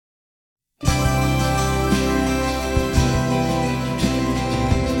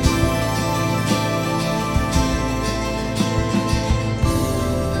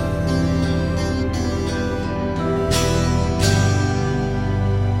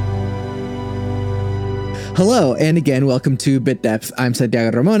Hello, and again, welcome to Bit Depth. I'm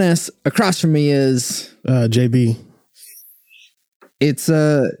Santiago Ramones. Across from me is JB. It's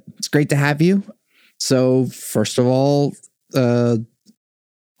great to have you. So, first of all, who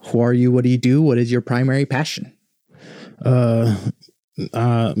are you? What do you do? What is your primary passion? Man,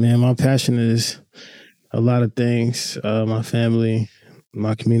 my passion is a lot of things. My family,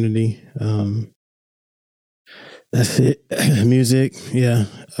 my community. That's it. Music, yeah.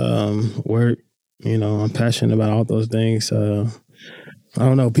 Work. I'm passionate about all those things. I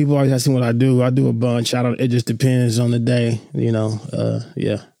don't know. People always ask me what I do. I do a bunch. It just depends on the day.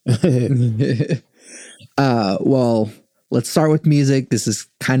 Yeah. Well, let's start with music. This is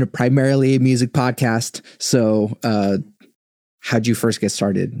kind of primarily a music podcast. So, how'd you first get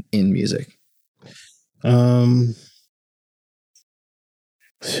started in music? I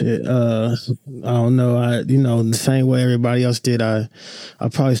don't know. The same way everybody else did. I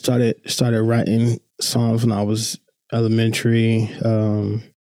probably started writing songs when I was elementary,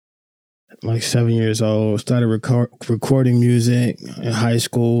 like 7 years old. Started recording music in high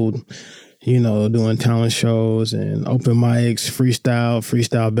school. Doing talent shows and open mics,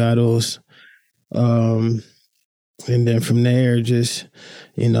 freestyle battles, and then from there, just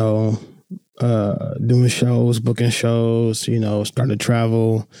doing shows, booking shows, starting to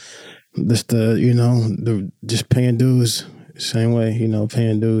travel, just just paying dues, same way,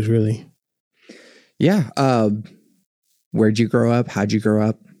 paying dues really. Yeah. Where'd you grow up? How'd you grow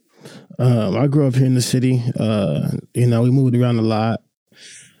up? I grew up here in the city. We moved around a lot.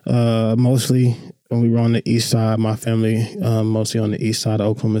 Mostly when we were on the east side, my family, mostly on the east side of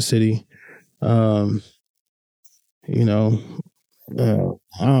Oklahoma City. I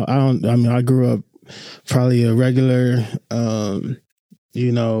grew up probably a regular,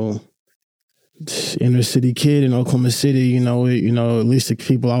 inner city kid in Oklahoma City. At least the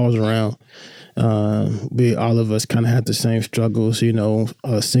people I was around, all of us kind of had the same struggles.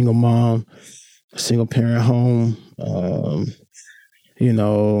 A single mom, a single parent home,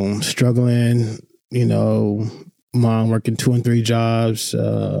 struggling. Mom working 2 and 3 jobs.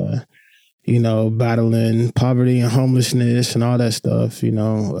 Battling poverty and homelessness and all that stuff,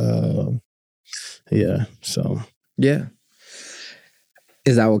 yeah. So, yeah.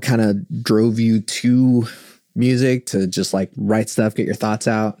 Is that what kind of drove you to music, to just like write stuff, get your thoughts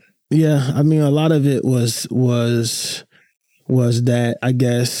out? Yeah. I mean, a lot of it was that, I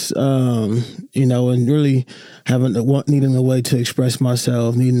guess, and really needing a way to express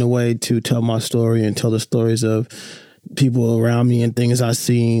myself, needing a way to tell my story and tell the stories of people around me and things I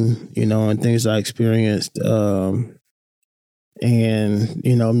seen, and things I experienced. And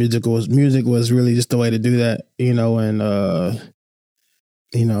music was really just the way to do that,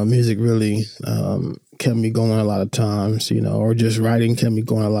 music really kept me going a lot of times, or just writing kept me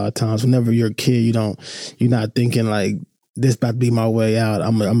going a lot of times. Whenever you're a kid, you're not thinking like, this about to be my way out.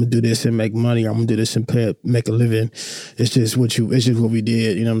 I'm gonna do this and make money. I'm gonna do this and make a living. It's just what we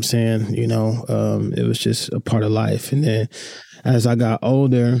did. You know what I'm saying? It was just a part of life. And then as I got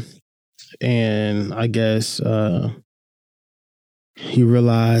older, and I guess you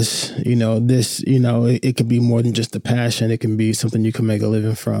realize, it can be more than just a passion. It can be something you can make a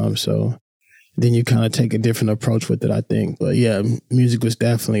living from. So then you kind of take a different approach with it, I think. But yeah, music was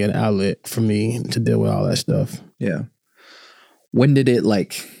definitely an outlet for me to deal with all that stuff. Yeah. When did it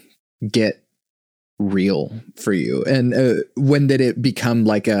get real for you? And when did it become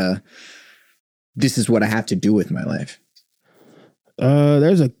like this is what I have to do with my life?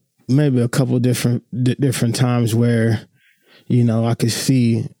 There's maybe a couple different times where, I could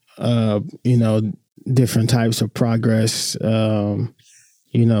see, different types of progress, even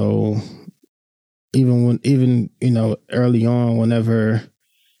early on, whenever,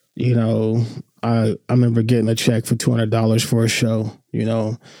 I remember getting a check for $200 for a show,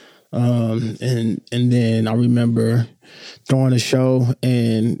 and then I remember throwing a show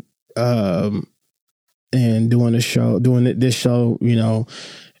and doing this show, being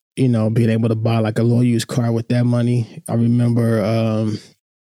able to buy like a low used car with that money. I remember,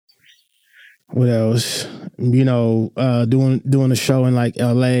 what else, doing a show in like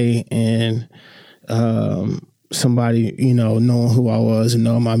LA and, somebody, knowing who I was and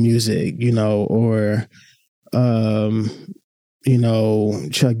knowing my music, or,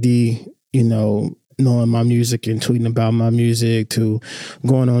 Chuck D, knowing my music and tweeting about my music, to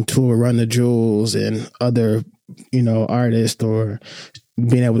going on tour, Run the Jewels and other, artists, or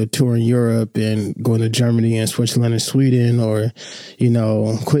being able to tour in Europe and going to Germany and Switzerland and Sweden, or,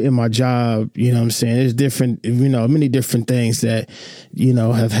 quitting my job, what I'm saying? There's different, many different things that,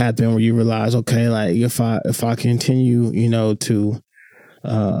 have happened where you realize, okay, like if I continue, to,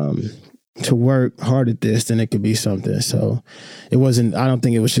 to work hard at this, then it could be something. So I don't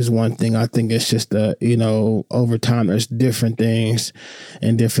think it was just one thing. I think it's just over time, there's different things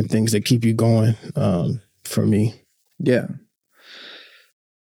that keep you going, for me. Yeah.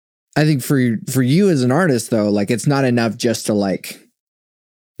 I think for you as an artist though, like it's not enough just to like,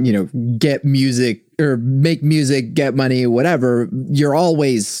 get music or make music, get money, whatever. You're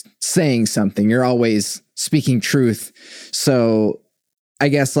always saying something. You're always speaking truth. So I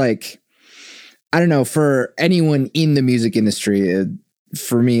guess like, I don't know, for anyone in the music industry,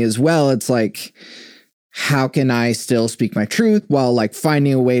 for me as well, it's like, how can I still speak my truth while like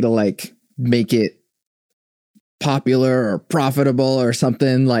finding a way to like make it popular or profitable or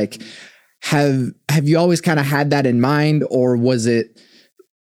something? Like, have you always kind of had that in mind, or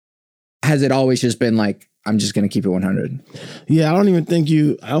has it always just been like, I'm just going to keep it 100? Yeah, I don't think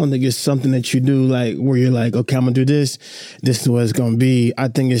it's something that you do like where you're like, okay, I'm going to do this. This is what it's going to be. I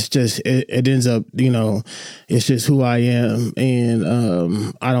think it's just, it ends up, it's just who I am.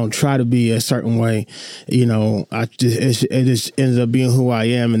 And I don't try to be a certain way. It just ends up being who I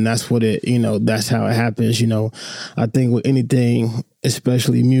am. And that's what that's how it happens. I think with anything,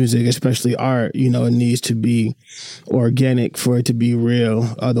 especially music, especially art, it needs to be organic for it to be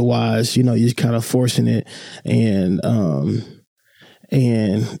real. Otherwise, you're just kind of forcing it, and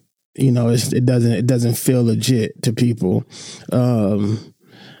it doesn't feel legit to people, and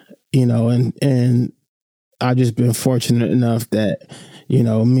I've just been fortunate enough that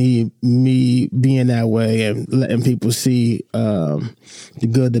me being that way and letting people see the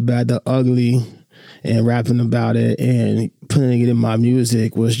good, the bad, the ugly, and rapping about it and putting it in my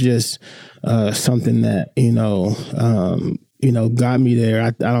music was just something that got me there.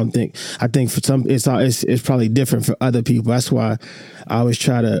 I think for some it's probably different for other people. That's why I always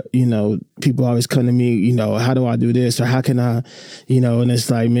try to people always come to me, how do I do this, or how can I, and it's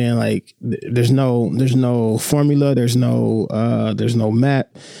like, man, like there's no formula, there's no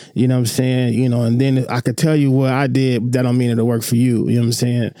map, you know what I'm saying, and then I could tell you what I did, but that don't mean it'll work for you, you know what I'm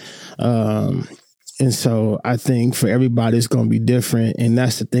saying. And so I think for everybody, it's going to be different. And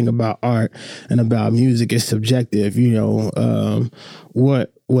that's the thing about art and about music. It's subjective,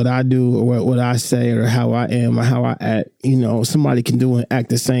 what I do or what I say or how I am or how I act, somebody can do and act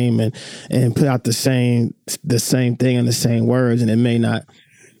the same and put out the same thing in the same words. And it may not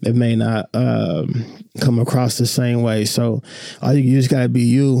come across the same way. So I think you just got to be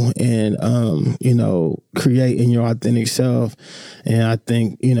you and, create in your authentic self. And I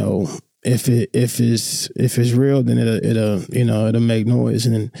think, if it's real, then it'll make noise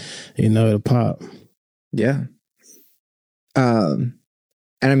and it'll pop. Yeah. And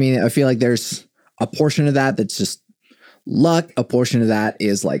I mean, I feel like there's a portion of that that's just luck. A portion of that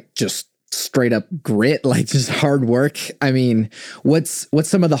is like just straight up grit, like just hard work. I mean, what's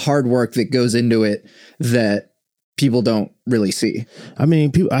some of the hard work that goes into it that people don't really see? I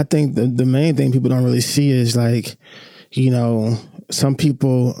mean, I think the main thing people don't really see is like, some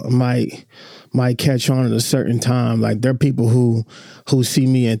people might catch on at a certain time. Like there are people who see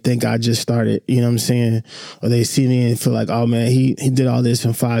me and think I just started, you know what I'm saying? Or they see me and feel like, oh man, he did all this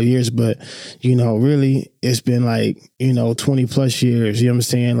in 5 years. But, really it's been like, 20 plus years, you know what I'm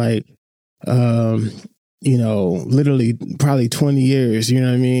saying? Like, literally probably 20 years, you know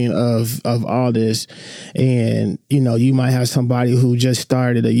what I mean, of all this. And, you might have somebody who just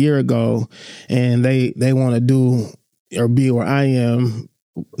started a year ago and they want to do or be where I am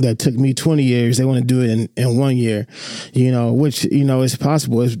that took me 20 years. They want to do it in 1 year, which, it's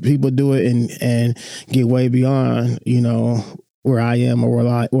possible. If people do it and get way beyond, where I am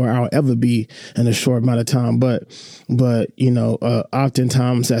or where I'll ever be in a short amount of time. But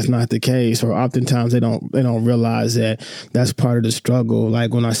oftentimes that's not the case, or oftentimes they don't realize that that's part of the struggle.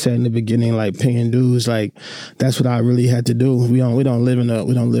 Like when I said in the beginning, like paying dues, like that's what I really had to do. We don't live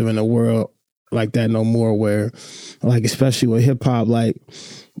in a world like that no more, where like, especially with hip hop, like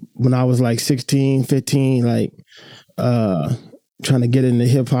when I was like 16, 15, like, trying to get into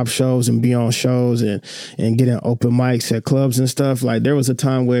hip hop shows and be on shows and get in open mics at clubs and stuff. Like there was a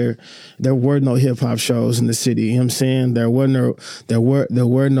time where there were no hip hop shows in the city. You know what I'm saying? There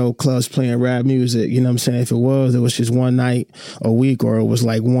were no clubs playing rap music. You know what I'm saying? If it was just one night a week, or it was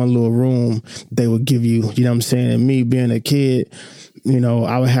like one little room they would give you, you know what I'm saying? And me being a kid,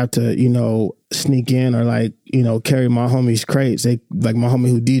 I would have to, sneak in or like, you know, carry my homies' crates. They like my homie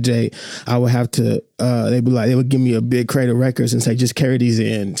who DJ, I would have to they would give me a big crate of records and say, just carry these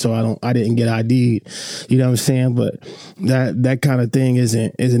in so I didn't get ID'd. You know what I'm saying? But that kind of thing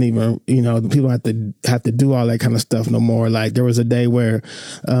isn't even, you know, people have to do all that kind of stuff no more. Like there was a day where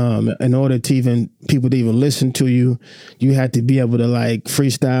in order to people to even listen to you, you had to be able to like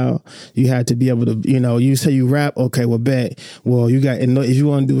freestyle. You had to be able to, you know, you say you rap, okay, well bet. Well, if you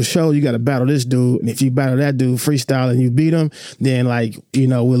want to do a show, you got to battle this dude. And if you battle that dude freestyle and you beat him, then like, you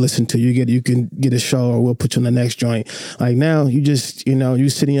know, we'll listen to you. You can get a show or we'll put you on the next joint. Like now you just, you know, you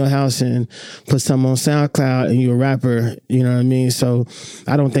sit in your house and put something on SoundCloud and you're a rapper, you know what I mean? So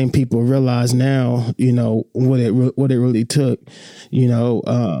I don't think people realize now, you know, what it really took,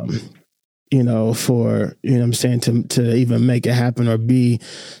 for, you know what I'm saying, to even make it happen or be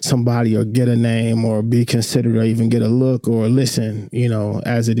somebody or get a name or be considered or even get a look or listen, you know,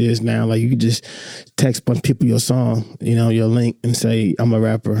 as it is now. Like you could just text a bunch of people your song, you know, your link and say, I'm a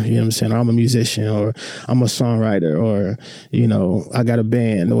rapper, you know what I'm saying, or I'm a musician or I'm a songwriter or, you know, I got a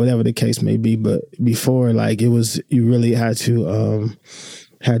band or whatever the case may be. But before, like you really had to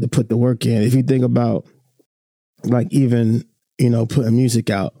put the work in. If you think about like even, you know, putting music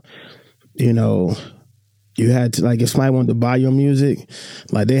out, you know, you had to, like, if somebody wanted to buy your music,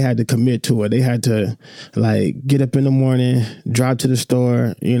 like, they had to commit to it. They had to, like, get up in the morning, drive to the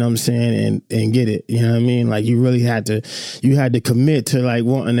store, you know what I'm saying, and get it. You know what I mean? Like, you really had to commit to, like,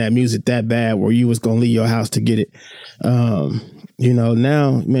 wanting that music that bad where you was going to leave your house to get it. You know,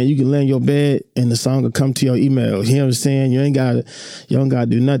 now, man, you can lay in your bed and the song will come to your email. You know what I'm saying? You don't got to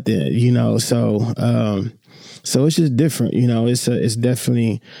do nothing, you know, so it's just different, you know, it's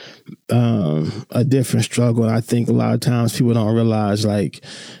definitely a different struggle. And I think a lot of times people don't realize, like,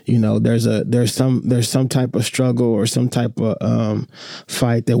 you know, there's some type of struggle or some type of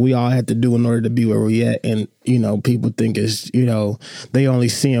fight that we all have to do in order to be where we're at. And, you know, people think it's, you know, they only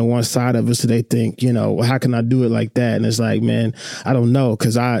seeing one side of it. So they think, you know, well, how can I do it like that? And it's like, man, I don't know.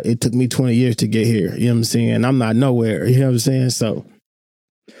 Cause it took me 20 years to get here. You know what I'm saying? I'm not nowhere. You know what I'm saying? So,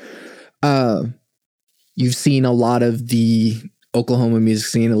 you've seen a lot of the Oklahoma music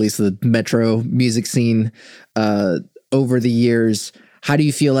scene, at least the metro music scene, over the years. How do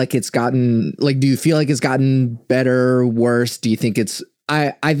you feel like it's gotten? Like, do you feel like it's gotten better, worse? Do you think it's?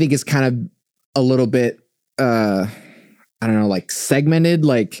 I think it's kind of a little bit, I don't know, like segmented.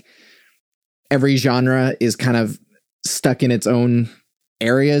 Like every genre is kind of stuck in its own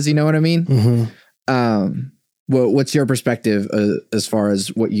areas. You know what I mean? Mm-hmm. What's your perspective as far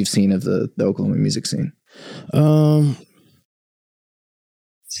as what you've seen of the Oklahoma music scene? Man,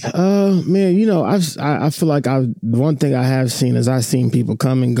 you know, I feel like the one thing I have seen is I've seen people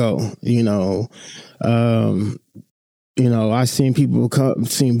come and go, you know, I've seen people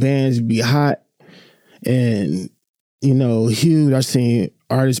seen bands be hot and, you know, huge. I've seen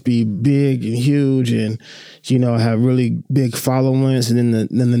artists be big and huge and, you know, have really big followings. And then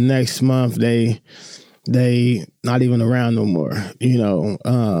the next month they not even around no more, you know.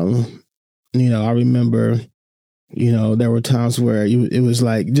 I remember, you know, there were times where it was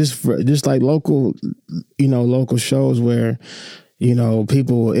like just like local shows where, you know,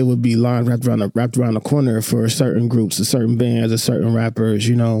 people, it would be lines wrapped around the corner for certain groups, or certain bands, or certain rappers,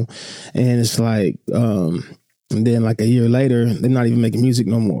 you know, and it's like, and then like a year later, they're not even making music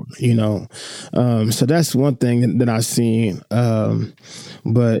no more, you know. So that's one thing that I've seen.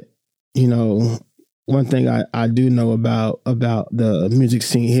 But, you know, one thing I do know about the music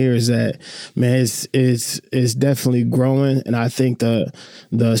scene here is that, man, it's definitely growing, and I think the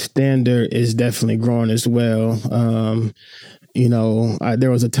standard is definitely growing as well. You know, there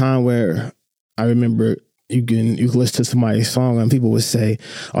was a time where I remember you can listen to somebody's song and people would say,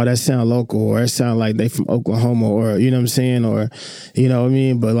 "Oh, that sound local," or "That sound like they from Oklahoma," or you know what I'm saying, or you know what I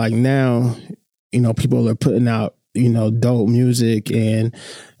mean. But like now, you know, people are putting out, you know, dope music and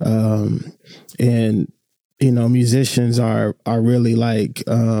you know, musicians are really like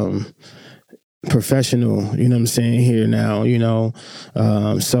professional, you know what I'm saying, here now, you know.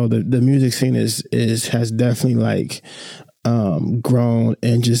 So the music scene has definitely like grown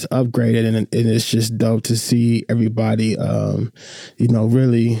and just upgraded, and it's just dope to see everybody you know,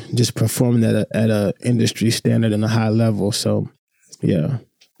 really just performing at a industry standard and a high level. So yeah.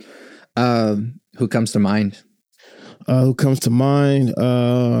 Who comes to mind? Who comes to mind?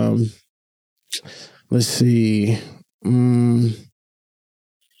 Let's see.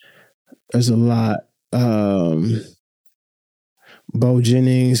 There's a lot. Bo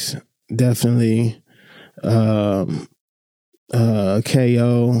Jennings, definitely. KO,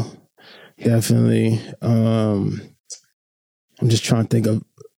 definitely. I'm just trying to think of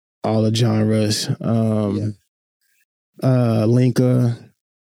all the genres. Linka.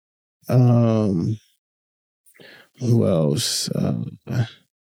 Who else?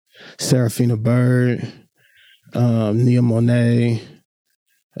 Serafina Bird, Nia Monet,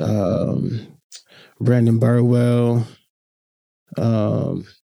 Brandon Burwell.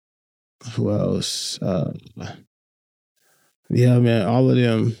 Who else? Yeah, man, all of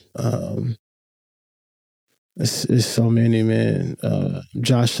them. It's so many, man.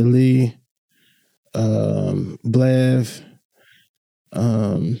 Josh Lee, Blev.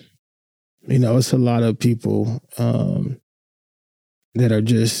 It's a lot of people that are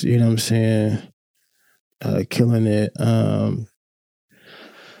just, you know what I'm saying, killing it.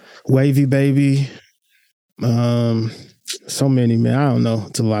 Wavy Baby. So many, man. I don't know.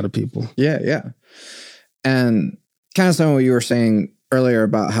 It's a lot of people. Yeah. And kind of some of what you were saying earlier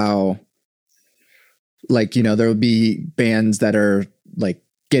about how, like, there would be bands that are like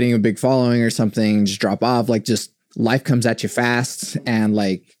getting a big following or something, just drop off, like just life comes at you fast. And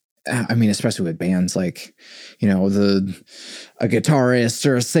like, I mean, especially with bands, like, a guitarist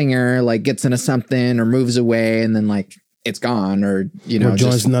or a singer like gets into something or moves away and then like it's gone, or joins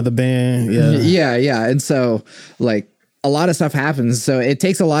just another band. Yeah. And so like a lot of stuff happens. So it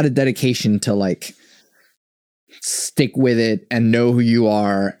takes a lot of dedication to like stick with it and know who you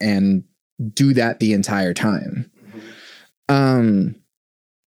are and do that the entire time. Do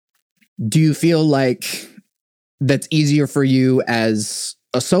you feel like that's easier for you as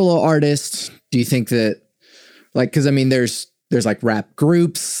a solo artist? Do you think that, like, because I mean, there's like rap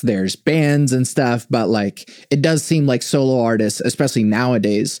groups, there's bands and stuff, but like it does seem like solo artists, especially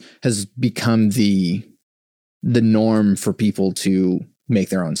nowadays, has become the norm for people to make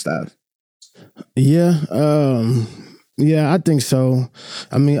their own stuff. Yeah, I think so.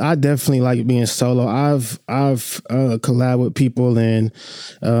 I mean, I definitely like being solo. I've collabed with people and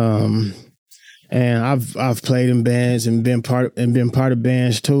I've played in bands and been part of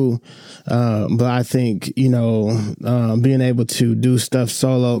bands too. But I think, being able to do stuff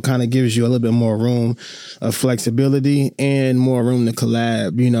solo kind of gives you a little bit more room of flexibility and more room to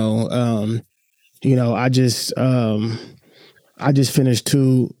collab. I just finished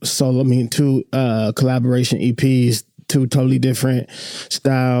two collaboration EPs, two totally different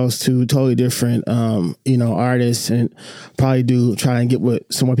styles, two totally different, artists, and probably try and get with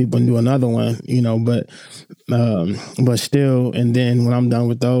some more people and do another one, but still. And then when I'm done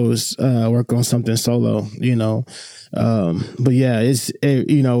with those, work on something solo, but yeah,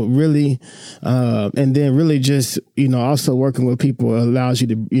 really, and then really just, also working with people allows you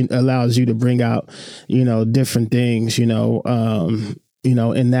to bring out, different things, in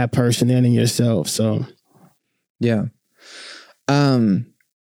that person and in yourself. So, yeah.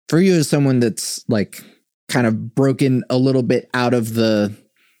 For you as someone that's like kind of broken a little bit out of the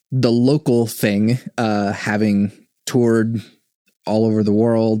local thing, having toured all over the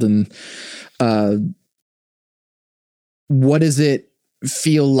world, and what does it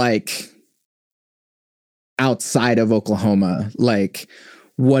feel like outside of Oklahoma? Like,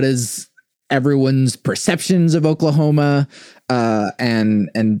 what is everyone's perceptions of Oklahoma,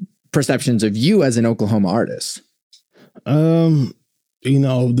 and perceptions of you as an Oklahoma artist? The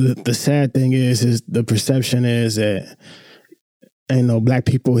sad thing is the perception is that ain't no black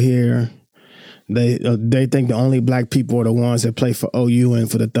people here. They think the only black people are the ones that play for OU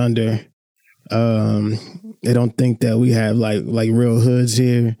and for the Thunder. They don't think that we have like real hoods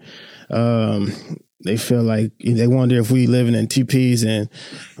here. They feel like they wonder if we living in teepees and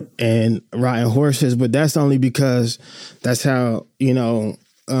riding horses, but that's only because that's how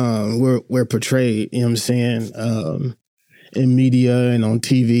we're portrayed. You know what I'm saying? In media and on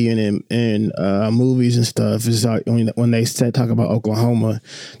TV and in movies and stuff. It's like when they talk about Oklahoma,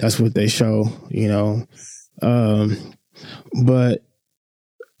 that's what they show. But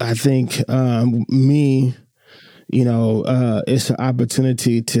I think me, it's an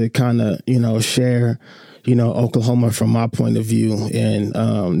opportunity to kind of, share, Oklahoma from my point of view and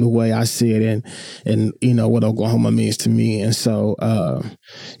the way I see it and what Oklahoma means to me. And so, I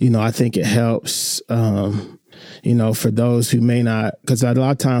think it helps, for those who may not, because a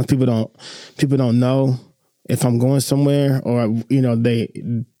lot of times people don't know if I'm going somewhere, or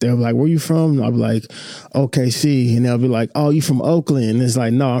they're like, "Where you from?" And I'll be like, "OKC," and they'll be like, "Oh, you from Oakland?" And it's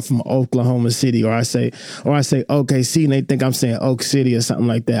like, "No, I'm from Oklahoma City." Or I say OKC, and they think I'm saying Oak City or something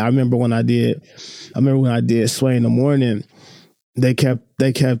like that. I remember when I did Sway in the Morning, they kept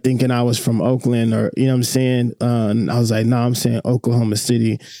thinking I was from Oakland, or what I'm saying. And I was like, "No, I'm saying Oklahoma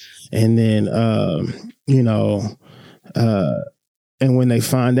City," and then and when they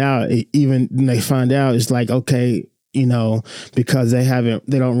find out, it's like, okay, you know, because they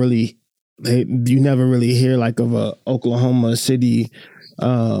don't really, you never really hear like of a Oklahoma City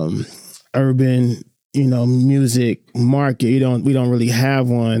urban, you know, music market. We don't really have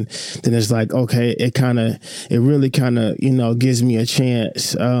one. Then it's like, okay, it really kind of, you know, gives me a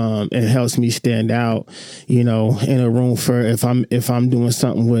chance, and helps me stand out, you know, in a room for if I'm doing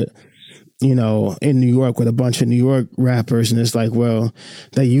something with, you know, in New York with a bunch of New York rappers, and it's like, well,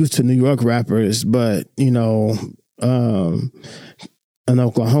 they used to New York rappers, but, you know, an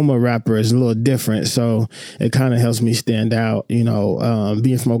Oklahoma rapper is a little different. So it kind of helps me stand out, you know.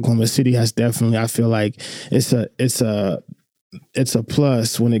 Being from Oklahoma City has definitely, I feel like it's a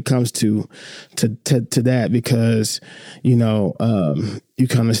plus when it comes to that, because, you know, you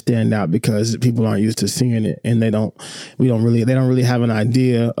kind of stand out because people aren't used to seeing it, and they don't really have an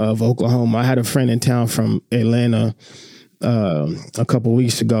idea of Oklahoma. I had a friend in town from Atlanta a couple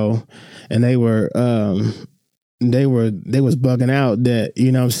weeks ago, and they was bugging out that,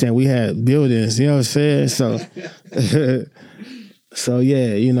 you know what I'm saying, we had buildings, you know what I'm saying? So so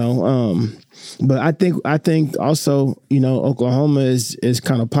yeah, you know, but I think also, you know, Oklahoma is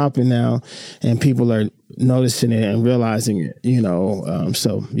kind of popping now, and people are noticing it and realizing it, you know.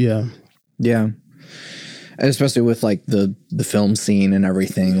 So yeah. Yeah. Especially with like the film scene and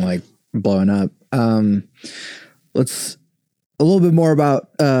everything like blowing up. Let's a little bit more about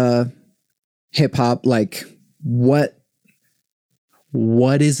hip hop. Like what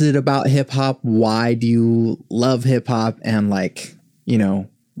is it about hip hop? Why do you love hip hop? And like, you know,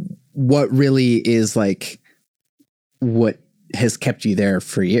 what really is like what has kept you there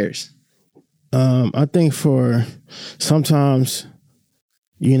for years? I think for sometimes,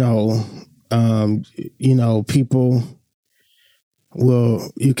 you know, people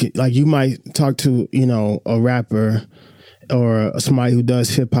you might talk to, you know, a rapper or somebody who does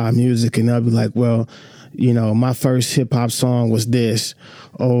hip hop music, and they'll be like, well, you know, my first hip hop song was this,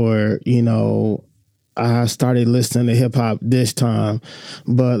 or, you know, I started listening to hip hop this time.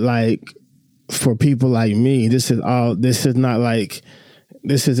 But like for people like me, this isn't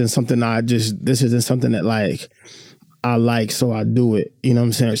something that like I like, so I do it. You know what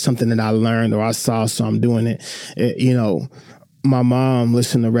I'm saying? It's something that I learned or I saw, so I'm doing it. You know, my mom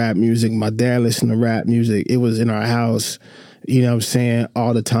listened to rap music. My dad listened to rap music. It was in our house, you know what I'm saying,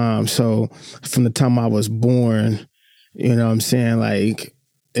 all the time. So from the time I was born, you know what I'm saying, like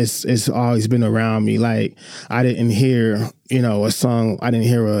it's always been around me. Like I didn't hear, you know, a song. I didn't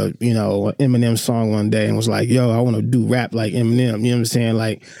hear an Eminem song one day and was like, yo, I want to do rap like Eminem. You know what I'm saying?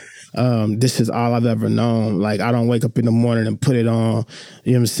 Like, this is all I've ever known. Like I don't wake up in the morning and put it on.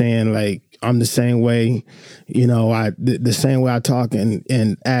 You know what I'm saying? Like I'm the same way, you know, the same way I talk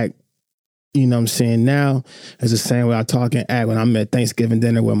and act, you know what I'm saying, now is the same way I talk and act when I'm at Thanksgiving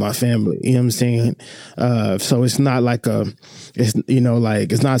dinner with my family. You know what I'm saying? So it's not like it's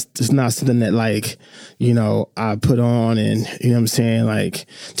not something that like, you know, I put on and, you know what I'm saying, like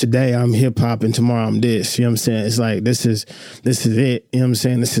today I'm hip hop and tomorrow I'm this. You know what I'm saying? It's like this is it. You know what I'm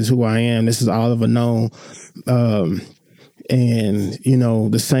saying? This is who I am. This is all I've ever known. And, you know,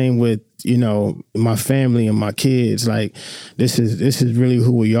 the same with, you know, my family and my kids. Like this is really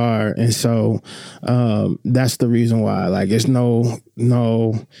who we are. And so that's the reason why. Like it's no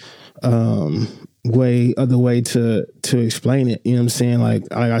other way to explain it. You know what I'm saying? Like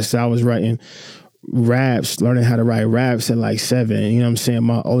I said, I was writing learning how to write raps at like 7. You know what I'm saying?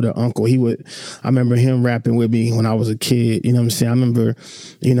 My older uncle, I remember him rapping with me when I was a kid. You know what I'm saying? I remember,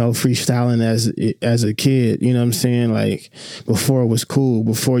 you know, freestyling as a kid. You know what I'm saying? Like before it was cool,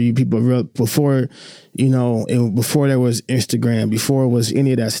 before you before there was Instagram, before it was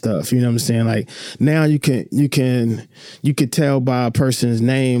any of that stuff. You know what I'm saying? Like now you could tell by a person's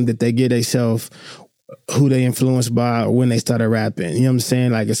name that they get themselves who they influenced by or when they started rapping. You know what I'm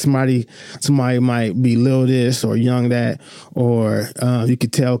saying? Like if somebody might be Lil this or Young that, or you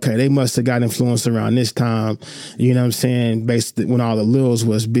could tell, okay, they must have got influenced around this time, you know what I'm saying, basically when all the Lils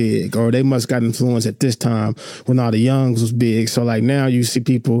was big, or they must got influenced at this time when all the Youngs was big. So like now you see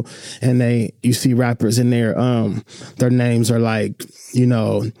people and you see rappers in their names are like,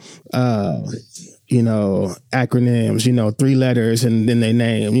 acronyms, 3 letters and then they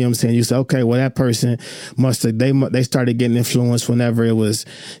name, you know what I'm saying? You say, okay, well that person they started getting influenced whenever it was,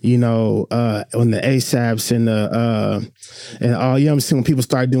 when the ASAPs and and all, you know what I'm saying? When people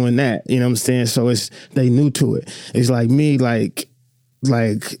start doing that, you know what I'm saying? So they new to it. It's like me, like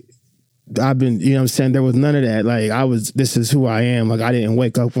I've been, you know what I'm saying? There was none of that. Like this is who I am. Like I didn't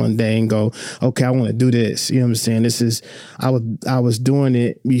wake up one day and go, okay, I want to do this. You know what I'm saying? I was doing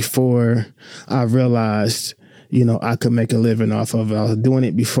it before I realized, I could make a living off of it. I was doing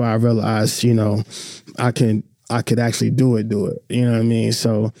it before I realized, I can I could actually do it. You know what I mean?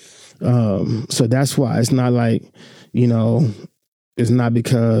 So that's why it's not like, it's not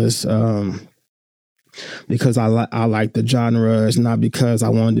because I like the genre. It's not because I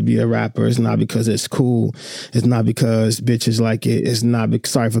wanted to be a rapper. It's not because it's cool. It's not because bitches like it. It's not.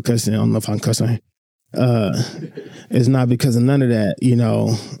 Sorry for cussing. I don't know if I'm cussing. It's not because of none of that.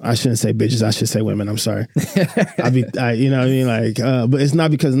 I shouldn't say bitches. I should say women. I'm sorry. You know what I mean? Like, but it's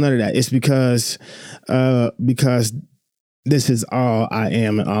not because of none of that. It's because this is all I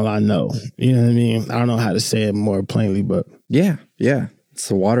am and all I know. You know what I mean? I don't know how to say it more plainly, but yeah. It's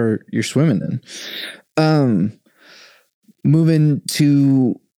the water you're swimming in. Moving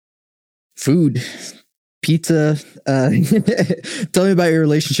to food, pizza. Tell me about your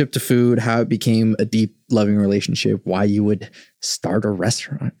relationship to food, how it became a deep, loving relationship, why you would start a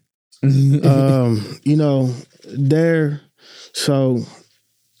restaurant. I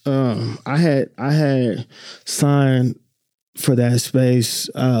had signed for that space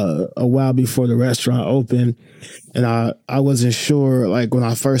a while before the restaurant opened, and I wasn't sure, like, when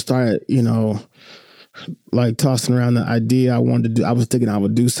I first started, like tossing around the idea I wanted to do. I was thinking I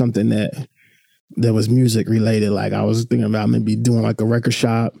would do something that was music related. Like, I was thinking about maybe doing like a record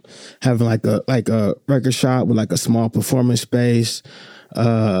shop, having like a record shop with like a small performance space,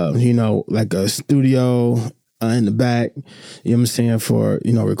 like a studio in the back, you know what I'm saying, for,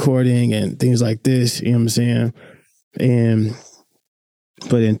 recording and things like this, you know what I'm saying?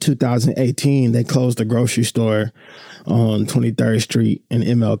 But in 2018, they closed the grocery store on 23rd Street in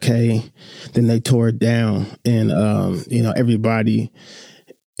MLK. Then they tore it down. And, everybody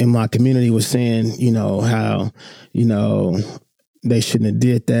in my community was saying, how, they shouldn't have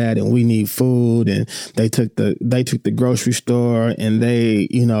did that, and we need food. And they took the grocery store, and they,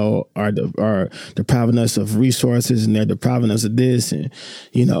 are depriving us of resources, and they're depriving us of this, and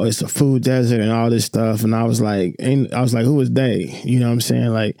it's a food desert and all this stuff. And I was like, who is they? You know what I'm saying?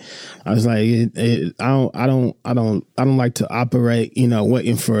 Like, I was like, I don't like to operate,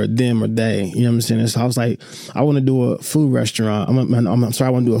 waiting for them or they. You know what I'm saying? So I was like, I want to do a food restaurant. I want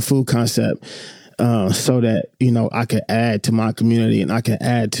to do a food concept. So that, I could add to my community, and I can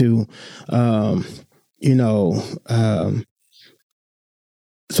add to,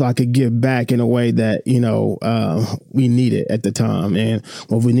 so I could give back in a way that, we needed at the time. And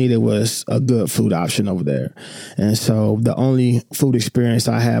what we needed was a good food option over there. And so the only food experience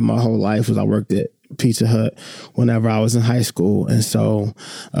I had my whole life was I worked at Pizza Hut whenever I was in high school. And so,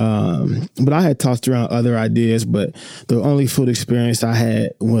 but I had tossed around other ideas, but the only food experience I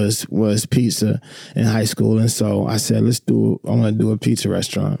had was pizza in high school. And so I said, I want to do a pizza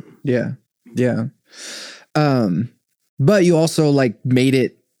restaurant. Yeah. But you also like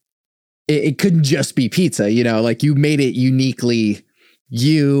made it couldn't just be pizza, like you made it uniquely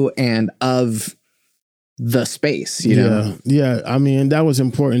you and of the space, Yeah. I mean, that was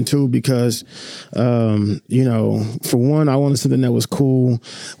important too, because, for one, I wanted something that was cool.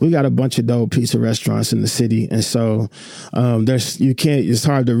 We got a bunch of dope pizza restaurants in the city. And so, it's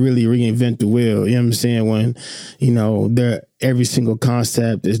hard to really reinvent the wheel. You know what I'm saying? When, every single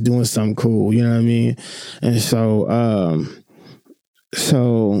concept is doing something cool, you know what I mean? And so,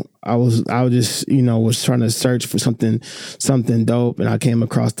 I was just, was trying to search for something dope, and I came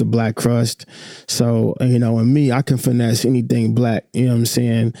across the Black Crust. So, and me, I can finesse anything black, you know what I'm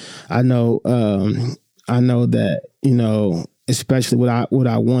saying? I know that, especially what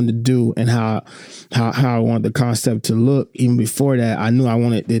I wanted to do and how I wanted the concept to look. Even before that, I knew I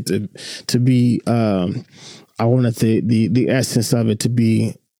wanted it to be, I wanted the essence of it to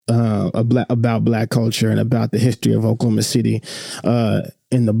be about Black culture and about the history of Oklahoma City,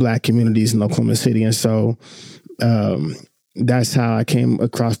 in the Black communities in Oklahoma City. And so that's how I came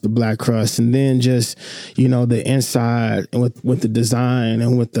across the Black Crust. And then just, the inside and with the design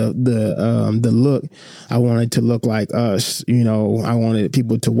and with the look, I wanted to look like us. I wanted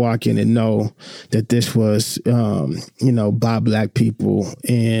people to walk in and know that this was, by Black people.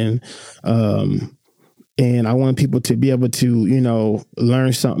 And I want people to be able to,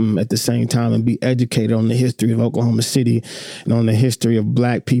 learn something at the same time and be educated on the history of Oklahoma City and on the history of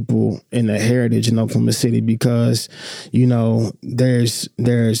Black people and the heritage in Oklahoma City, because, there's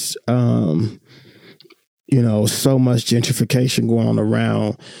so much gentrification going on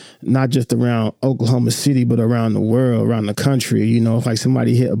around, not just around Oklahoma City, but around the world, around the country. It's like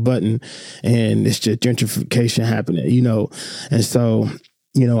somebody hit a button and it's just gentrification happening, and so,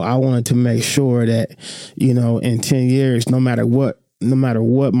 I wanted to make sure that, in 10 years, no matter what no matter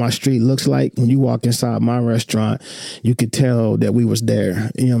what my street looks like, when you walk inside my restaurant, you could tell that we was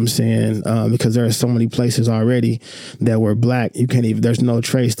there. You know what I'm saying? Because there are so many places already that were Black. You can't even, there's no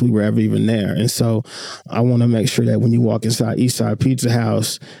trace that we were ever even there. And so I want to make sure that when you walk inside Eastside Pizza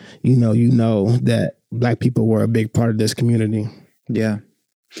House, you know that Black people were a big part of this community. Yeah.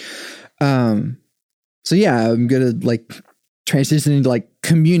 So yeah, I'm gonna like transition into like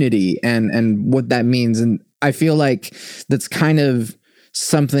community and what that means. And I feel like that's kind of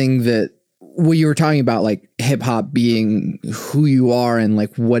something that what you were talking about, like hip hop being who you are and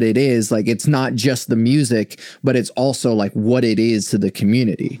like what it is. Like it's not just the music, but it's also like what it is to the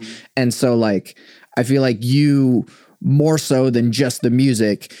community. And so like I feel like you, more so than just the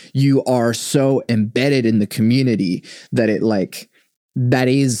music, you are so embedded in the community that it like that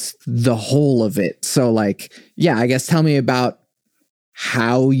is the whole of it. So like, yeah, I guess tell me about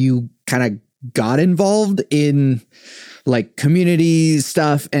how you kind of got involved in like community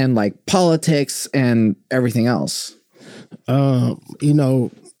stuff and like politics and everything else. You know,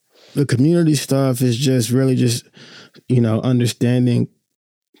 the community stuff is just really just, you know, understanding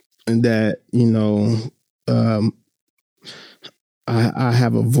that, you know, I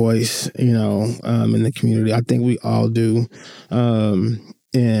have a voice, you know, in the community. I think we all do.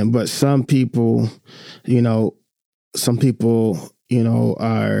 But some people, you know,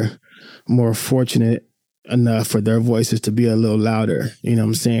 are more fortunate enough for their voices to be a little louder. You know what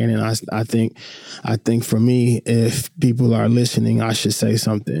I'm saying? And I think for me, if people are listening, I should say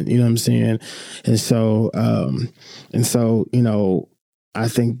something. You know what I'm saying? And so, you know, I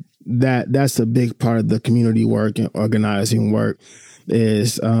think that's a big part of the community work and organizing work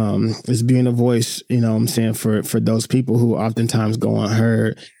is being a voice, you know what I'm saying, for those people who oftentimes go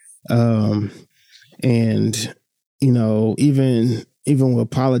unheard. And, you know, even with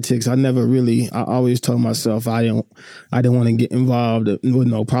politics, I always told myself I didn't want to get involved with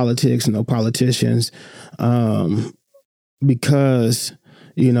no politics, no politicians, because,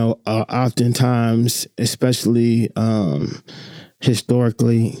 you know, oftentimes, especially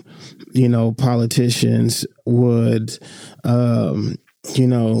historically, you know, politicians would, you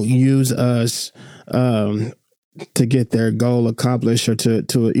know, use us to get their goal accomplished or to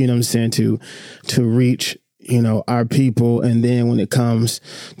you know what I'm saying, to reach, you know, our people. And then when it comes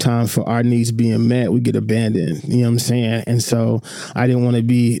time for our needs being met, we get abandoned. You know what I'm saying? And so I didn't want to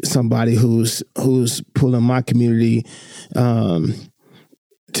be somebody who's pulling my community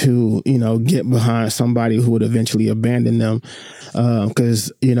to, you know, get behind somebody who would eventually abandon them.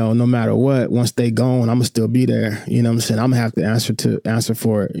 Because, you know, no matter what, once they gone, I'm gonna still be there. You know what I'm saying? I'm gonna have to answer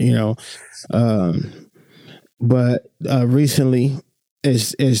for it, you know. But recently, I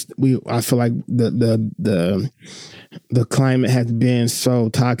feel like the climate has been so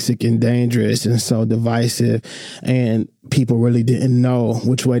toxic and dangerous and so divisive, and people really didn't know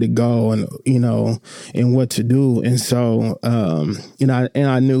which way to go and, you know, and what to do. And so, you know, and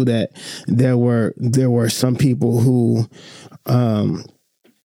I knew that there were some people who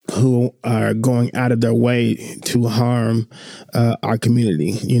are going out of their way to harm our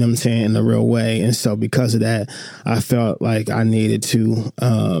community, you know what I'm saying, in a real way. And so because of that, I felt like I needed to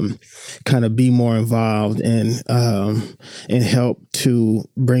kind of be more involved and help to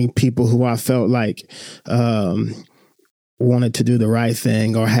bring people who I felt like wanted to do the right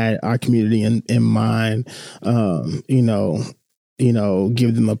thing or had our community in mind, you know,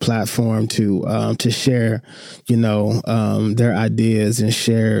 give them a platform to share, you know, their ideas and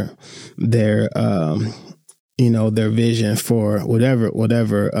share their, you know, their vision for whatever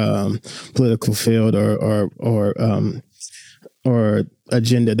political field or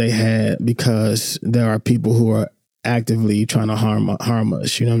agenda they had, because there are people who are actively trying to harm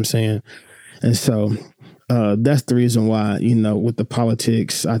us. You know what I'm saying? And so that's the reason why, you know, with the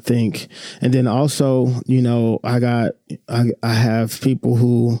politics, I think. And then also, you know, I have people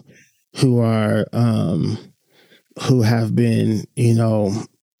who are who have been, you know,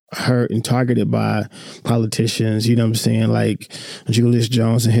 hurt and targeted by politicians, you know what I'm saying, like Julius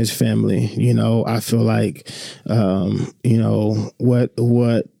Jones and his family. You know, I feel like you know, what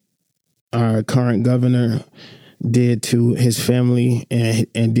our current governor did to his family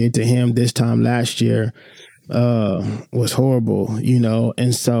and did to him this time last year was horrible, you know.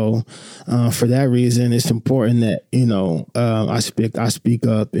 And so for that reason, it's important that, you know, I speak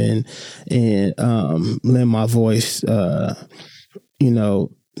up and lend my voice, you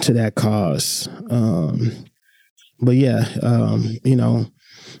know, to that cause. But yeah, you know,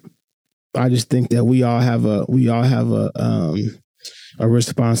 I just think that we all have a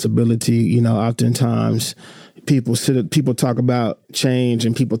responsibility. You know, oftentimes people talk about change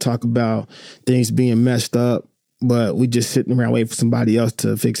and people talk about things being messed up, but we just sitting around waiting for somebody else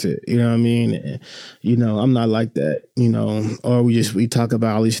to fix it. You know what I mean? And, you know, I'm not like that, you know, or we talk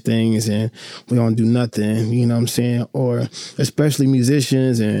about all these things and we don't do nothing, you know what I'm saying? Or especially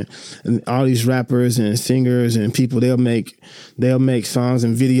musicians and all these rappers and singers and people, they'll make songs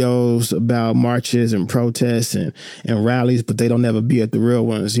and videos about marches and protests and rallies, but they don't ever be at the real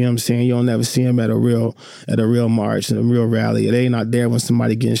ones. You know what I'm saying? You don't ever see them at a real march and a real rally. They not there when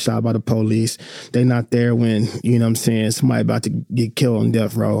somebody getting shot by the police. They not there when, you know what I'm saying, somebody about to get killed on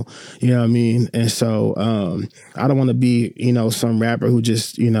death row. You know what I mean? And so I don't want to be, you know, some rapper who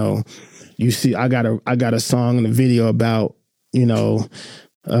just, you know, you see, I got a song and a video about, you know,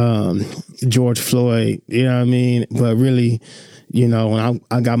 George Floyd, you know what I mean? But really, you know, when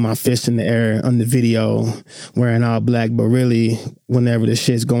I got my fist in the air on the video wearing all black, but really whenever the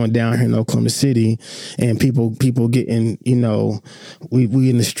shit's going down here in Oklahoma City and people getting, you know, we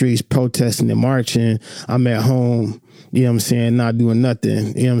in the streets protesting and marching, I'm at home, you know what I'm saying, not doing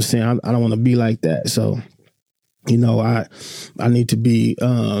nothing. You know what I'm saying? I don't want to be like that. So, you know, I need to be,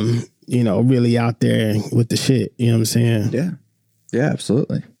 you know, really out there with the shit. You know what I'm saying? Yeah. Yeah,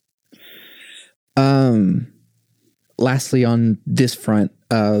 absolutely. Lastly, on this front,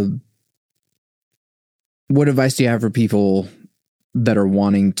 what advice do you have for people that are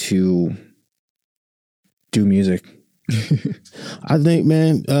wanting to do music? I think,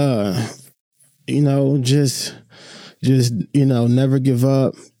 man, you know, just, you know, never give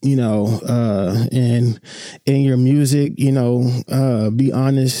up, you know, and in your music, you know, be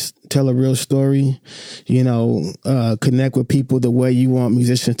honest, tell a real story, you know, connect with people the way you want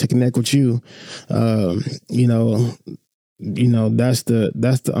musicians to connect with you. You know, that's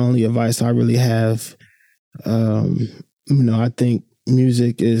the only advice I really have. You know, I think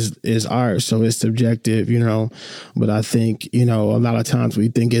music is art, so it's subjective, you know, but I think, you know, a lot of times we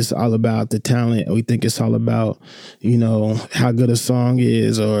think it's all about the talent. We think it's all about, you know, how good a song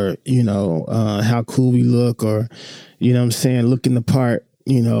is, or, you know, how cool we look, or, you know what I'm saying, looking the part.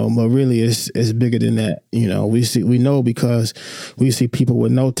 You know, but really it's bigger than that. You know, we know because we see people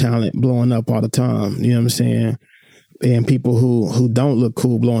with no talent blowing up all the time. You know what I'm saying? And people who don't look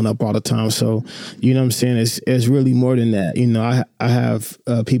cool blowing up all the time. So, you know what I'm saying? It's really more than that. You know, I have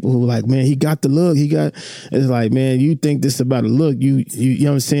people who like, man, he got the look. It's like, man, you think this about a look. You know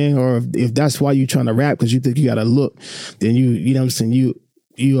what I'm saying? Or if that's why you trying to rap because you think you got a look, then you know what I'm saying?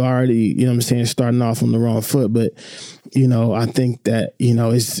 You already, you know what I'm saying, starting off on the wrong foot. But, you know, I think that, you know,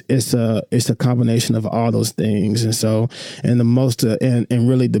 it's a combination of all those things. And so, and the most, and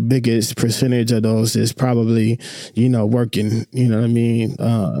really the biggest percentage of those is probably, you know, working, you know what I mean?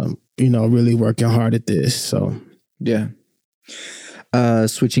 You know, really working hard at this. So, yeah.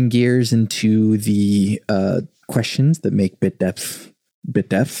 Switching gears into the questions that make bit depth.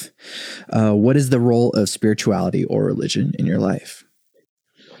 What is the role of spirituality or religion in your life?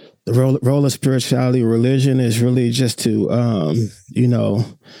 The role of spirituality or religion is really just to, you know,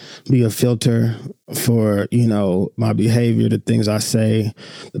 be a filter for, you know, my behavior, the things I say,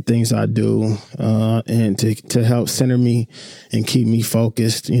 the things I do, and to help center me and keep me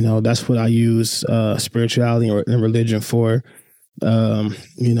focused. You know, that's what I use spirituality and religion for. You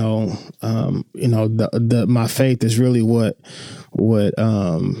know, my faith is really what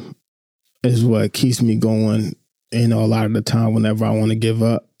is what keeps me going. You know, a lot of the time whenever I want to give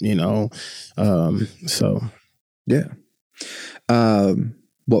up, you know, so. Yeah.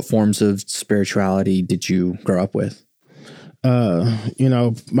 What forms of spirituality did you grow up with? You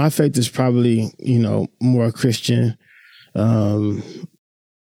know, my faith is probably, you know, more Christian, than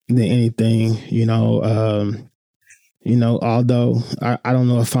anything, you know, although I don't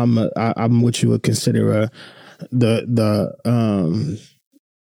know if I'm what you would consider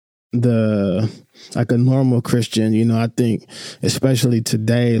like a normal Christian. You know, I think especially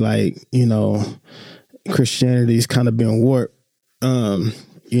today, like, you know, Christianity's kind of been warped,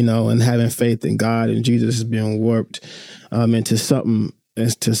 you know, and having faith in God and Jesus is being warped into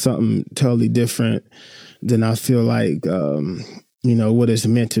something totally different than I feel like, you know, what it's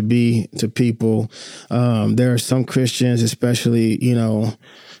meant to be to people. There are some Christians, especially, you know,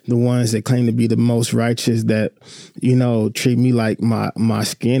 the ones that claim to be the most righteous, that, you know, treat me like my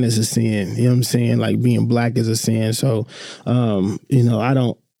skin is a sin. You know what I'm saying? Like being black is a sin. So, you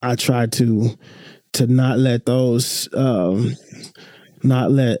know, I try to not let those,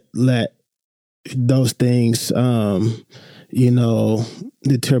 not let those things, you know,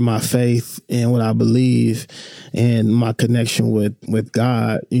 deter my faith and what I believe and my connection with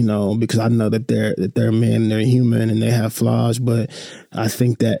God, you know, because I know that they're men, they're human, and they have flaws. But I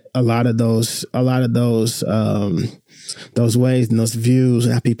think that a lot of those ways and those views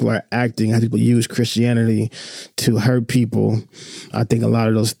and how people are acting, how people use Christianity to hurt people, I think a lot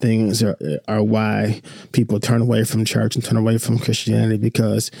of those things are why people turn away from church and turn away from Christianity,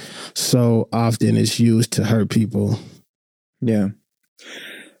 because so often it's used to hurt people. Yeah.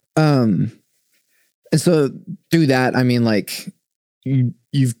 And so through that, I mean, like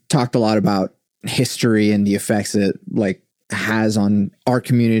you've talked a lot about history and the effects it like has on our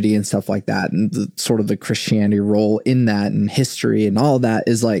community and stuff like that, and the sort of the Christianity role in that and history and all that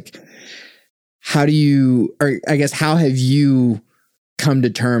is like, how do you, or I guess, how have you come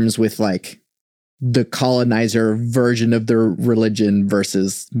to terms with like the colonizer version of their religion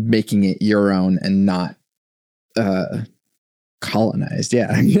versus making it your own and not, colonized? Yeah,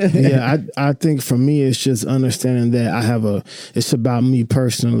 I think for me it's just understanding that it's about me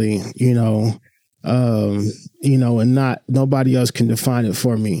personally, you know, and not nobody else can define it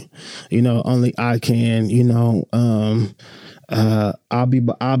for me, you know, only I can, you know. I'll be,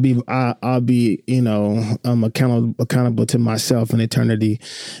 you know, accountable to myself in eternity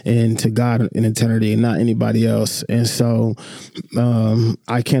and to God in eternity and not anybody else. And so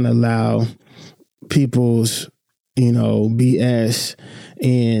I can't allow people's, you know, BS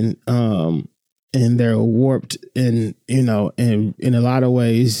and they're warped in, you know, and in a lot of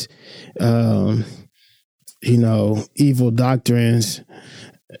ways, you know, evil doctrines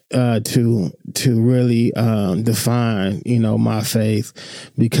to really define, you know, my faith.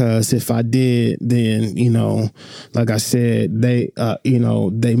 Because if I did, then, you know, like I said, they you know,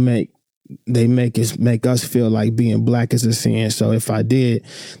 they make us feel like being black is a sin. So if I did,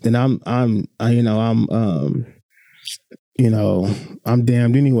 then I'm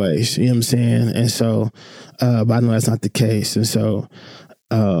damned anyways, you know what I'm saying? And so, but I know that's not the case. And so,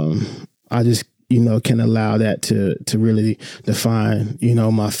 I just, you know, can allow that to really define, you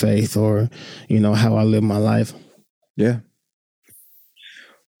know, my faith or, you know, how I live my life. Yeah.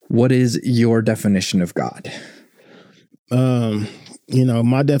 What is your definition of God? You know,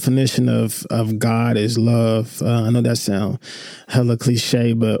 my definition of God is love. I know that sounds hella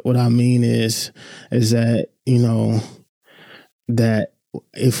cliche, but what I mean is that, you know, that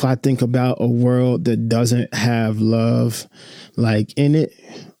if I think about a world that doesn't have love, like in it,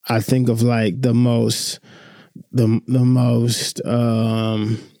 I think of like the most, I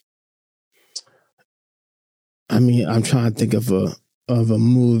mean, I'm trying to think of a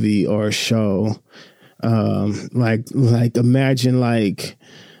movie or a show, like imagine like,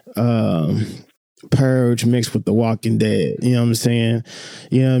 Purge mixed with The Walking Dead, you know what I'm saying?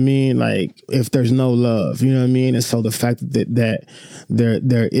 You know what I mean? Like if there's no love, you know what I mean? And so the fact that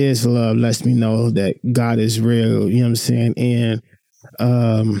there is love lets me know that God is real, you know what I'm saying?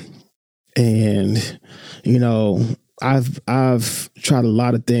 And you know, I've tried a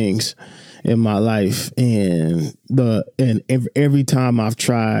lot of things in my life, and every time I've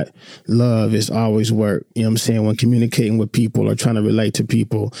tried, love has always worked. You know what I'm saying? When communicating with people or trying to relate to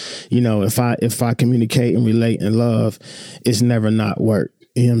people, you know, if I communicate and relate in love, it's never not worked.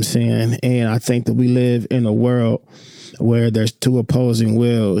 You know what I'm saying? And I think that we live in a world where there's two opposing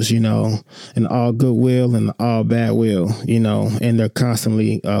wills, you know, an all good will and an all bad will, you know, and they're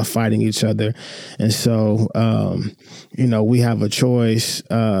constantly fighting each other. And so, you know, we have a choice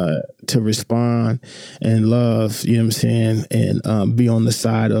to respond and love, you know what I'm saying, and be on the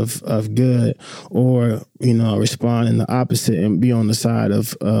side of good, or, you know, respond in the opposite and be on the side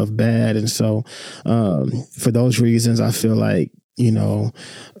of bad. And so for those reasons, I feel like, you know,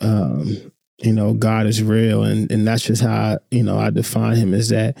 God is real, and that's just how I define him, is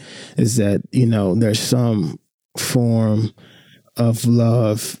that you know, there's some form of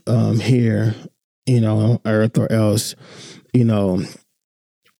love here, you know, on earth, or else, you know,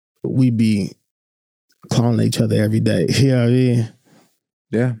 we be calling each other every day. You know what I mean?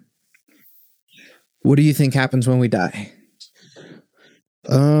 Yeah. What do you think happens when we die?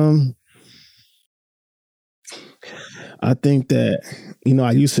 I think that, you know,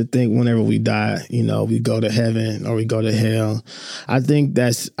 I used to think whenever we die, you know, we go to heaven or we go to hell. I think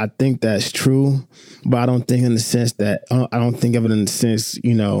that's true, but I don't think in the sense that, I don't think of it in the sense,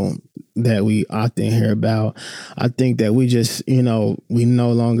 you know, that we often hear about. I think that we just, you know, we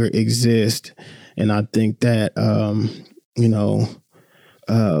no longer exist. And I think that, you know,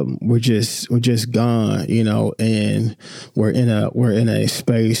 we're just gone, you know, and we're in a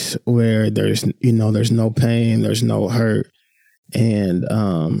space where there's no pain, there's no hurt, and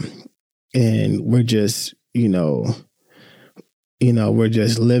we're just, you know, we're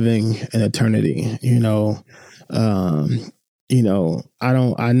just living in eternity,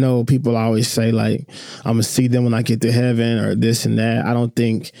 I know people always say like, I'm gonna see them when I get to heaven or this and that. I don't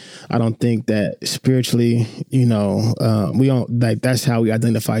think that spiritually, we don't like, that's how we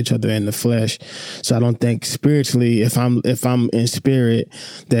identify each other in the flesh. So I don't think spiritually, if I'm in spirit,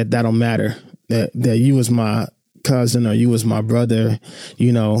 that'll matter. That you was my cousin or you was my brother,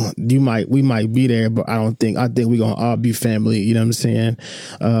 we might be there, but I think we're gonna all be family, you know what I'm saying?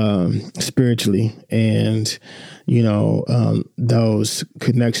 Spiritually. And those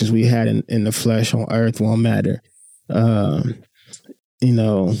connections we had in the flesh on earth won't matter. So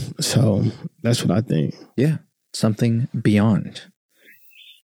that's what I think. Yeah. Something beyond.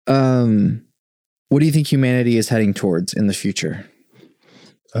 What do you think humanity is heading towards in the future?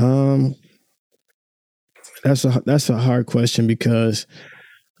 That's a hard question because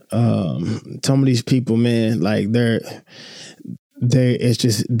some of these people, man, like it's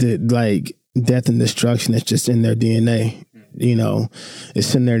just like death and destruction. It's just in their DNA.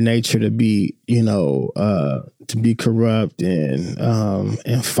 It's in their nature to be, to be corrupt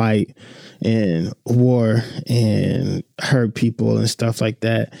and fight and war and hurt people and stuff like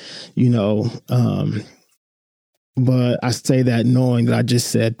that. But I say that knowing that I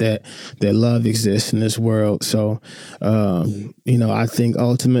just said that love exists in this world. So, I think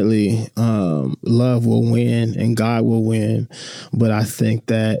ultimately love will win and God will win. But I think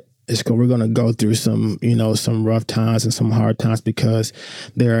that we're going to go through some rough times and some hard times because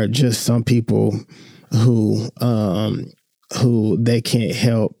there are just some people who they can't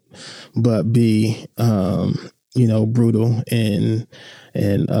help but be, brutal and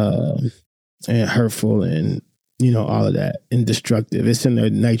hurtful and, all of that and destructive. It's in their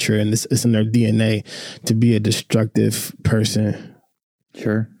nature and it's in their DNA to be a destructive person.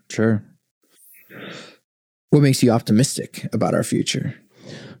 Sure. What makes you optimistic about our future?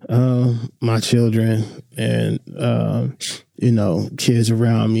 My children and, kids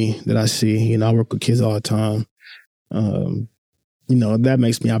around me that I see. I work with kids all the time. That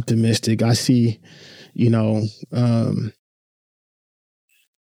makes me optimistic. I see,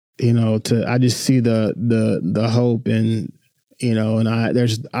 I just see the hope and, and I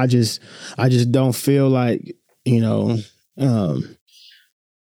just don't feel like, I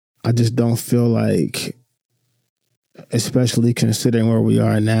just don't feel like, especially considering where we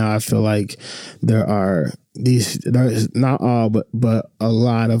are now, I feel like there's not all, but a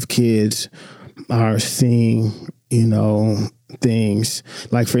lot of kids are seeing, things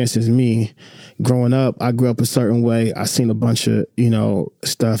like, for instance, me growing up, I grew up a certain way. I seen a bunch of,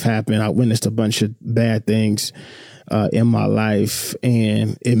 stuff happen. I witnessed a bunch of bad things in my life,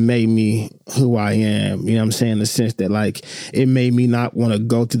 and it made me who I am. You know what I'm saying? In the sense that, like, it made me not want to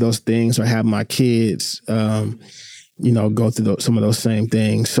go through those things or have my kids, go through some of those same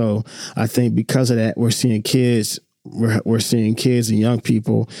things. So I think because of that, we're seeing kids and young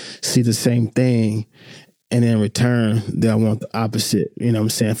people see the same thing. And in return, they'll want the opposite, you know what I'm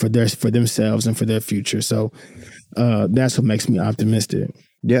saying, for themselves and for their future. So that's what makes me optimistic.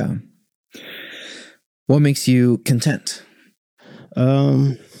 Yeah. What makes you content?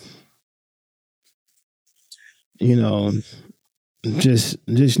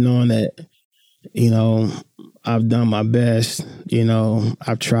 Just knowing that, I've done my best,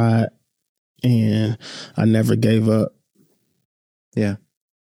 I've tried and I never gave up. Yeah.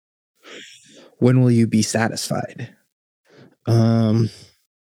 When will you be satisfied? Man,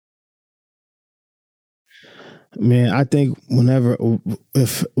 I think whenever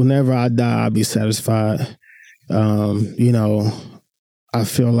I die, I'll be satisfied. I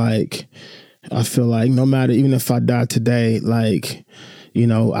feel like no matter, even if I die today, like,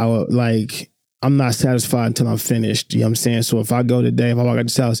 I would like, I'm not satisfied until I'm finished. You know what I'm saying? So if I go today, if I walk out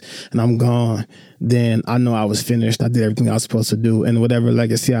this house and I'm gone, then I know I was finished. I did everything I was supposed to do. And whatever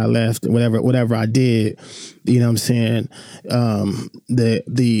legacy I left, whatever I did, you know what I'm saying?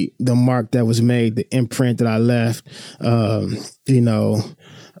 The mark that was made, the imprint that I left,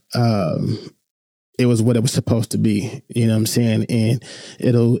 it was what it was supposed to be, you know what I'm saying? And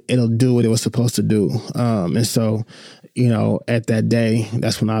it'll do what it was supposed to do. And so, at that day,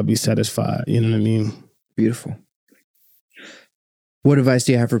 that's when I'll be satisfied. You know what I mean? Beautiful. What advice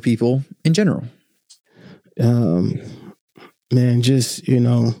do you have for people in general? Man, just,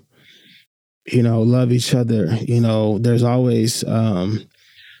 love each other. There's always,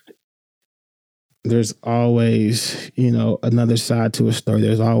 another side to a story.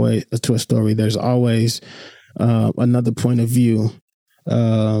 There's always another point of view.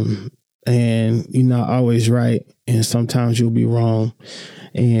 And you're not always right. And sometimes you'll be wrong.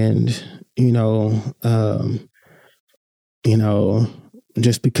 And, you know,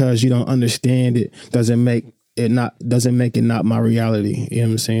 just because you don't understand it doesn't make it not my reality. You know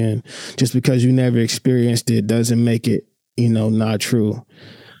what I'm saying? Just because you never experienced it doesn't make it, you know, not true.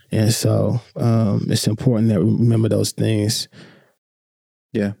 And so it's important that we remember those things.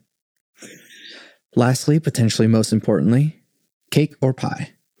 Yeah. Lastly, potentially most importantly, cake or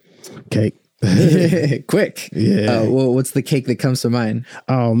pie? Cake. Quick. Yeah. Well, what's the cake that comes to mind?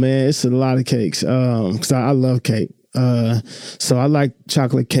 Oh man, it's a lot of cakes. Cause I love cake. So I like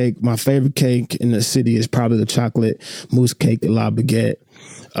chocolate cake. My favorite cake in the city is probably the chocolate mousse cake at La Baguette.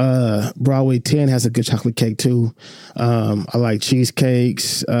 Broadway 10 has a good chocolate cake too. I like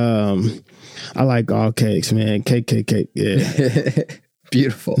cheesecakes. I like all cakes, man. Cake. Yeah.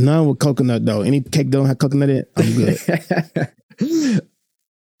 Beautiful. None with coconut though. Any cake don't have coconut in it, I'm good.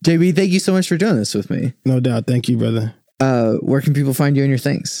 JB, thank you so much for doing this with me. No doubt. Thank you, brother. Where can people find you and your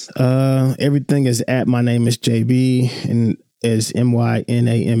things? Everything is at My Name is JB, and is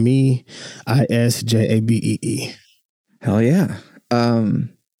MyNameisJabee. Hell yeah.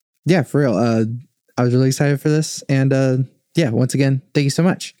 Yeah, for real. I was really excited for this. And yeah, once again, thank you so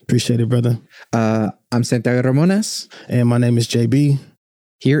much. Appreciate it, brother. I'm Santiago Ramones. And my name is JB.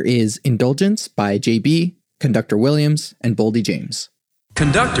 Here is Indulgence by JB, Conductor Williams, and Boldy James.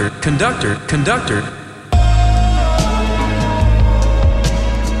 Conductor.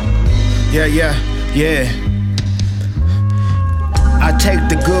 Yeah. I take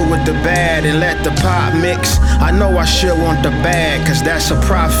the good with the bad and let the pop mix. I know I should want the bad, cause that's a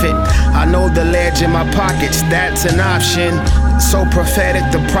profit. I know the ledge in my pockets, that's an option. So prophetic,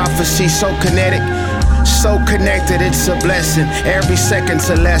 the prophecy so kinetic. So connected, it's a blessing. Every second's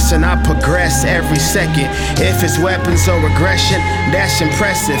a lesson, I progress every second. If it's weapons or aggression, that's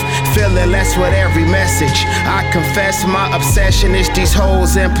impressive. Feeling less with every message. I confess my obsession is these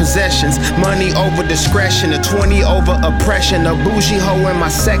hoes and possessions. Money over discretion, a 20 over oppression. A bougie hoe in my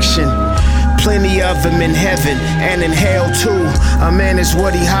section. Plenty of them in heaven and in hell too. A man is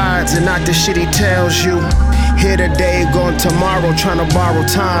what he hides and not the shit he tells you. Here today, gone tomorrow, trying to borrow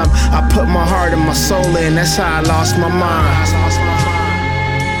time. I put my heart and my soul in, that's how I lost my mind.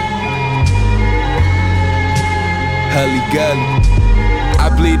 Hully gully. I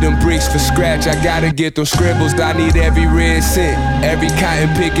bleed them bricks for scratch, I gotta get them scribbles. I need every red cent, every cotton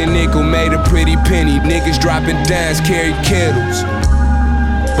picking nickel made a pretty penny. Niggas dropping dimes, carry kettles.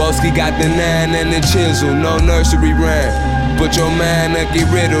 Boski got the 9 and the chisel, no nursery rhyme. Put your mind up,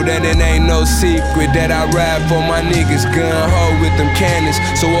 get riddled, and it ain't no secret that I ride for my niggas. Gun ho with them cannons,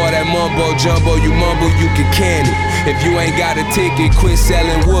 so all that mumbo jumbo you mumble, you can can it. If you ain't got a ticket, quit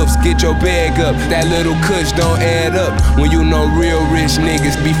selling wolves, get your bag up. That little kush don't add up when you know real rich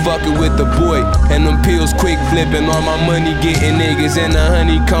niggas be fucking with the boy. And them pills quick flipping, all my money getting niggas in the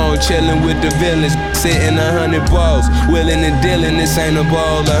honeycomb, chilling with the villains, sitting 100 balls, willing and dealing. This ain't a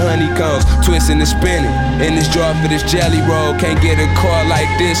ball of honeycombs, twisting and spinning in this jar for this jelly roll. Can't get a car like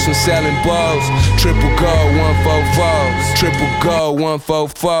this from selling balls. Triple gold, 144. Triple gold,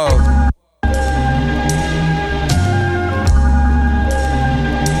 144.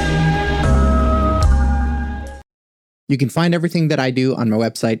 You can find everything that I do on my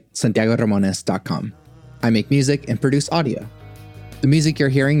website, santiagoramones.com. I make music and produce audio. The music you're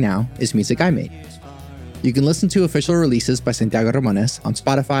hearing now is music I made. You can listen to official releases by Santiago Ramones on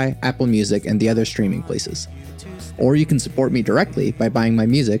Spotify, Apple Music, and the other streaming places. Or you can support me directly by buying my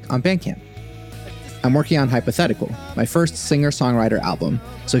music on Bandcamp. I'm working on Hypothetical, my first singer-songwriter album,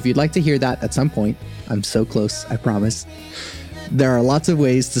 so if you'd like to hear that at some point, I'm so close, I promise. There are lots of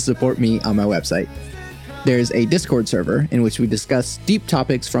ways to support me on my website. There's a Discord server in which we discuss deep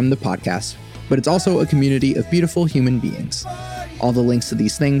topics from the podcast, but it's also a community of beautiful human beings. All the links to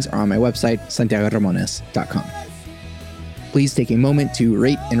these things are on my website, santiagoramones.com. Please take a moment to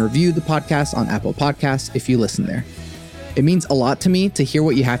rate and review the podcast on Apple Podcasts if you listen there. It means a lot to me to hear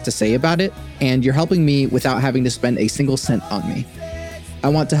what you have to say about it, and you're helping me without having to spend a single cent on me. I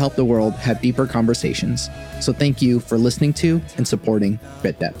want to help the world have deeper conversations, so thank you for listening to and supporting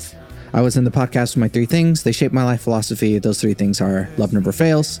Bit Depth. I was in the podcast with my 3 things. They shape my life philosophy. Those 3 things are: love never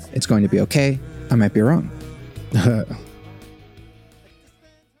fails, it's going to be okay, I might be wrong.